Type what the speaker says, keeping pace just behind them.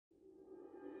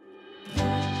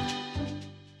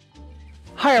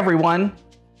Hi everyone,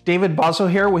 David Buzzo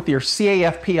here with your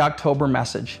CAFP October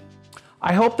message.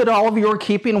 I hope that all of you are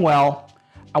keeping well.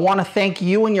 I want to thank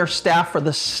you and your staff for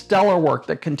the stellar work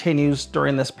that continues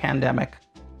during this pandemic.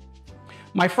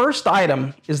 My first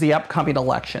item is the upcoming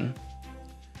election.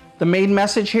 The main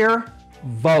message here,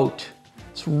 vote.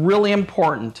 It's really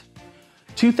important.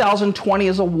 2020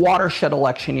 is a watershed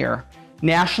election year.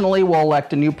 Nationally, we'll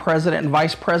elect a new president and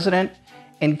vice president.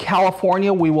 In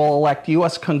California, we will elect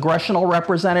U.S. congressional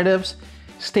representatives,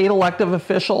 state elected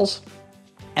officials,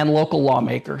 and local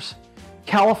lawmakers.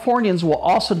 Californians will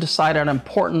also decide on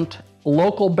important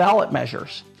local ballot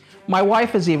measures. My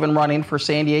wife is even running for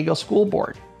San Diego School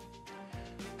Board.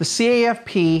 The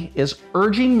CAFP is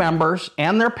urging members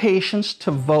and their patients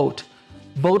to vote.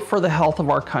 Vote for the health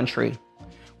of our country.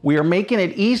 We are making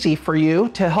it easy for you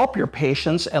to help your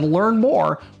patients and learn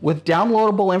more with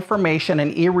downloadable information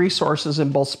and e-resources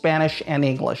in both Spanish and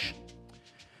English.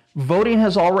 Voting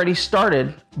has already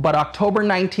started, but October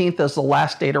 19th is the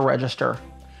last day to register.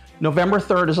 November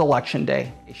 3rd is Election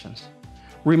Day.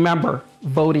 Remember,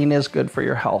 voting is good for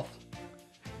your health.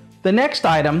 The next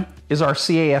item is our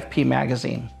CAFP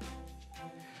magazine.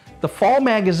 The fall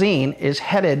magazine is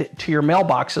headed to your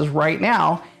mailboxes right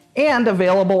now and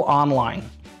available online.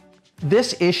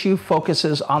 This issue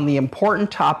focuses on the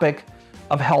important topic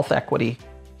of health equity.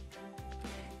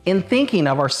 In thinking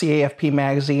of our CAFP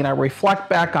magazine, I reflect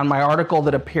back on my article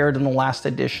that appeared in the last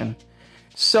edition.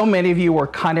 So many of you were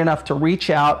kind enough to reach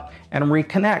out and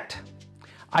reconnect.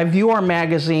 I view our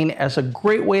magazine as a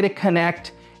great way to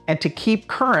connect and to keep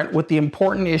current with the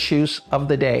important issues of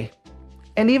the day,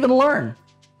 and even learn.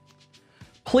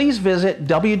 Please visit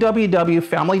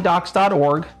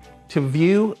www.familydocs.org to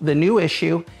view the new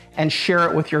issue and share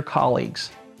it with your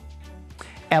colleagues.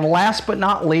 And last but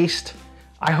not least,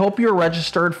 I hope you're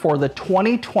registered for the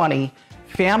 2020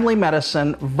 Family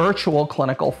Medicine Virtual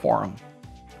Clinical Forum.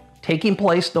 Taking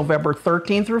place November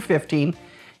 13 through 15,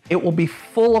 it will be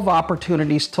full of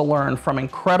opportunities to learn from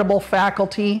incredible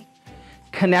faculty,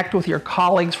 connect with your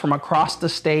colleagues from across the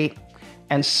state,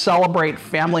 and celebrate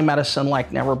family medicine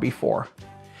like never before.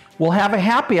 We'll have a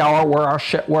happy hour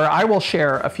where I will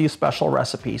share a few special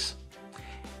recipes.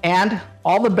 And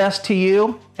all the best to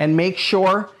you, and make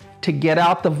sure to get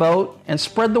out the vote and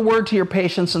spread the word to your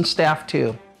patients and staff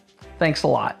too. Thanks a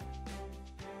lot.